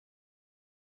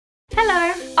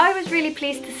Hello! I was really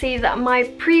pleased to see that my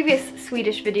previous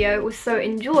Swedish video was so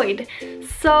enjoyed,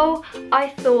 so I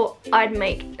thought I'd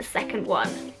make a second one.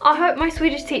 I hope my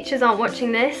Swedish teachers aren't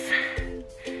watching this,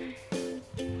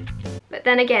 but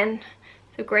then again,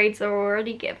 the grades are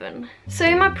already given. So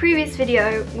in my previous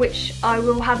video, which I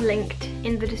will have linked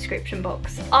in the description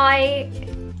box, I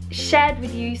shared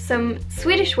with you some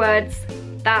Swedish words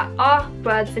that are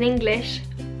words in English,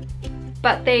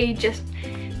 but they just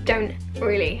don't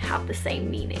really have the same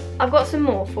meaning. I've got some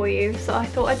more for you, so I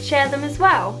thought I'd share them as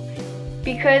well,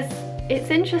 because it's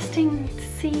interesting to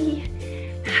see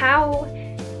how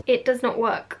it does not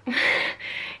work.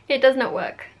 It does not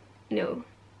work. No.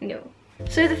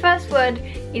 So the first word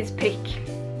is prick,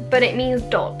 but it means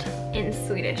dot in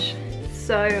Swedish.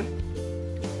 So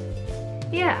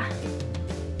yeah.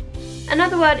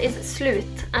 Another word is slut,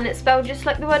 and it's spelled just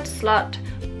like the word slut,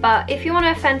 but if you want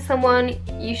to offend someone,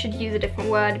 you should use a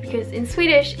different word, because in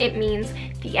Swedish it means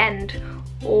the end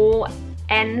or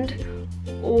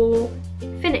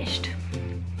finished.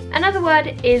 Another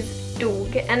word is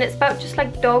dog, and it's spelled just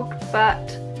like dog,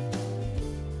 but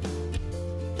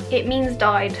it means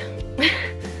died.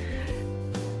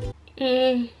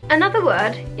 Another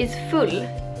word is full,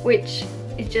 which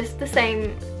is just the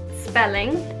same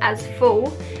spelling as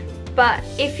full, but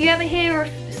if you ever hear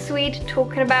a Swede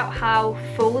talking about how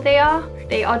full they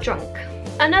are drunk.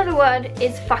 Another word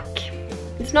is fuck.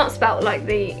 It's not spelled like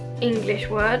the English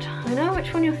word. I know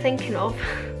which one you're thinking of.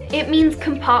 It means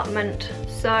compartment,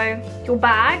 so your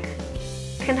bag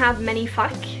can have many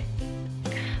fuck.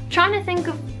 I'm trying to think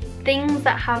of things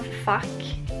that have fuck,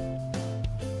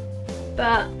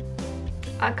 but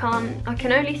I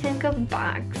can only think of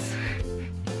bags.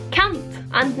 Kant.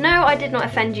 And no, I did not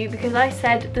offend you, because I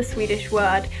said the Swedish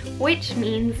word, which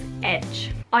means edge.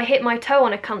 I hit my toe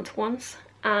on a cunt once,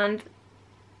 and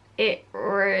it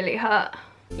really hurt.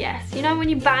 Yes, you know when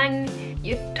you bang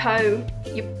your toe,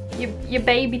 your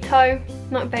baby toe,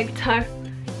 not baby toe,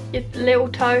 your little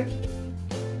toe,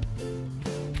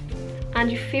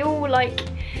 and you feel like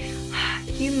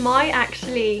you might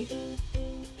actually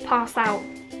pass out.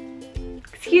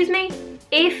 Excuse me?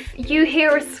 If you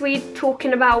hear a Swede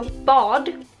talking about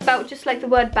bad, spelled just like the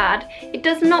word bad, it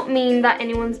does not mean that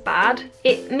anyone's bad.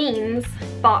 It means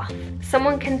bath.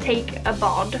 Someone can take a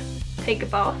bath.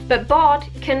 But bad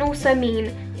can also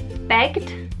mean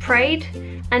begged, prayed,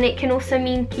 and it can also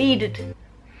mean pleaded.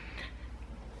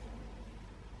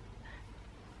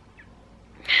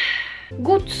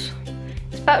 Goods,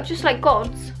 spelled just like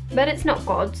gods, but it's not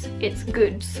gods, it's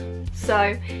goods.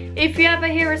 So if you ever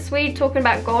hear a Swede talking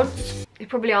about gods, you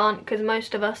probably aren't, because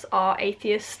most of us are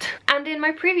atheist. And in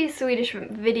my previous Swedish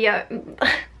video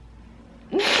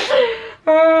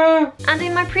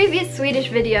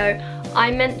I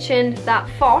mentioned that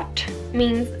fart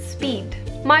means speed.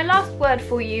 My last word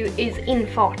for you is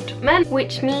infart,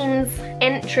 which means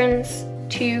entrance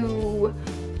to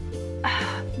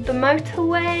the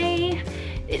motorway.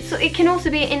 It can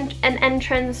also be an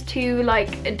entrance to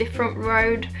like a different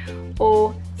road,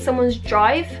 or someone's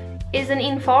drive is an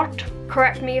infart.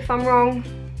 Correct me if I'm wrong.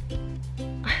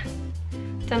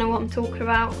 Don't know what I'm talking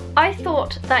about. I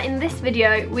thought that in this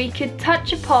video we could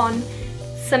touch upon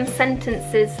some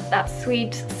sentences that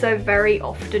Swedes so very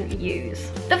often use.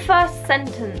 The first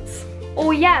sentence,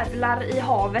 "Åh jävlar I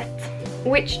havet,"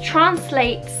 which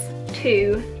translates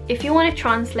to, if you want to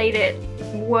translate it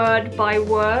word by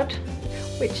word,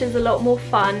 which is a lot more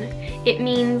fun, it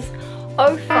means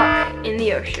 "oh fuck" in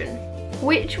the ocean,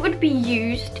 which would be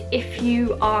used if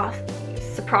you are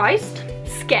surprised,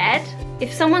 scared.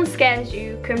 If someone scares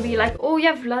you, can be like "åh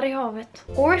jävlar I havet."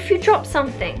 Or if you drop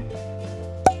something.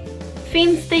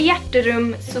 "Finns det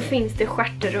hjärterum så finns det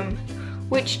stjärterum,"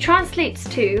 which translates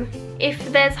to,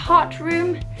 if there's heart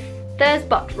room, there's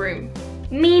butt room.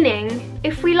 Meaning,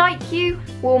 if we like you,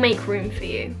 we'll make room for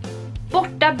you.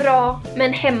 Borta bra,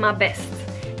 men hemma bäst.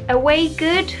 Away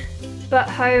good, but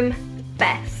home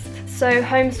best. So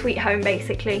home sweet home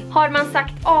basically. Har man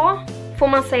sagt A, får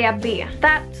man säga B.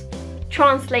 That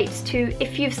translates to,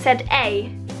 if you've said A,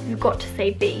 you've got to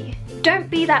say B. Don't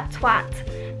be that twat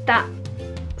that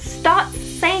starts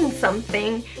saying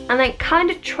something and then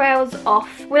kind of trails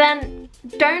off. Well, then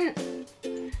don't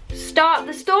start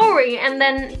the story and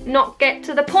then not get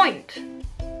to the point.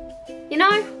 You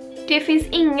know? Det finns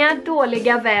inga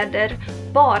dåliga väder,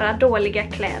 bara dåliga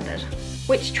kläder.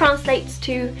 Which translates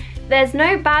to, there's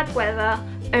no bad weather,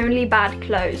 only bad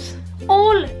clothes.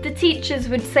 All the teachers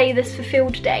would say this for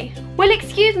field day. Well,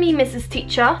 excuse me, Mrs.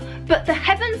 Teacher, but the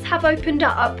heavens have opened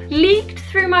up, leaked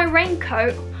through my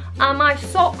raincoat, and my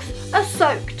socks are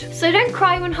soaked. So don't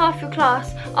cry when half your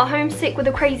class are homesick with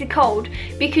a crazy cold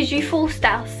because you forced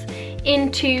us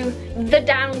into the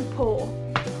downpour.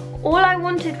 All I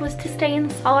wanted was to stay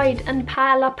inside and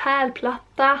pärla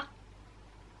pärlplatta.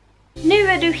 Nu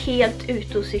är du helt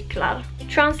ute och cyklar.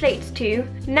 Translates to,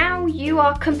 now you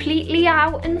are completely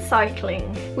out and cycling.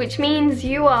 Which means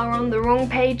you are on the wrong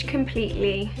page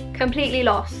completely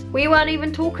lost. We weren't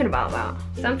even talking about that.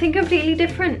 Something completely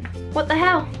different. What the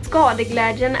hell?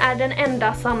 Skadeglädjen är den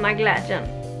enda sanna glädjen.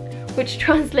 Which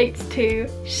translates to,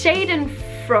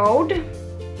 Schadenfreude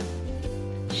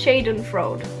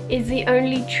is the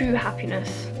only true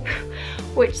happiness.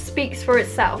 Which speaks for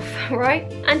itself, right?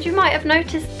 And you might have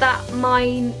noticed that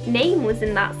my name was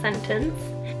in that sentence.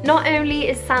 Not only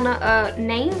is Sanna a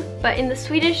name, but in the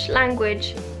Swedish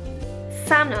language,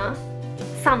 Sanna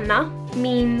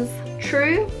means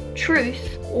true,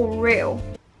 truth, or real.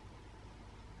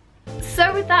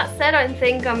 So with that said, I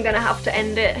think I'm gonna have to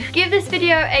end it. Give this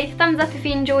video a thumbs up if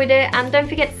you enjoyed it, and don't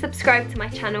forget to subscribe to my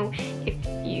channel if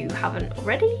you haven't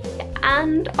already,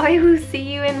 and I will see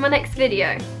you in my next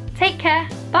video. Take care,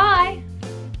 bye!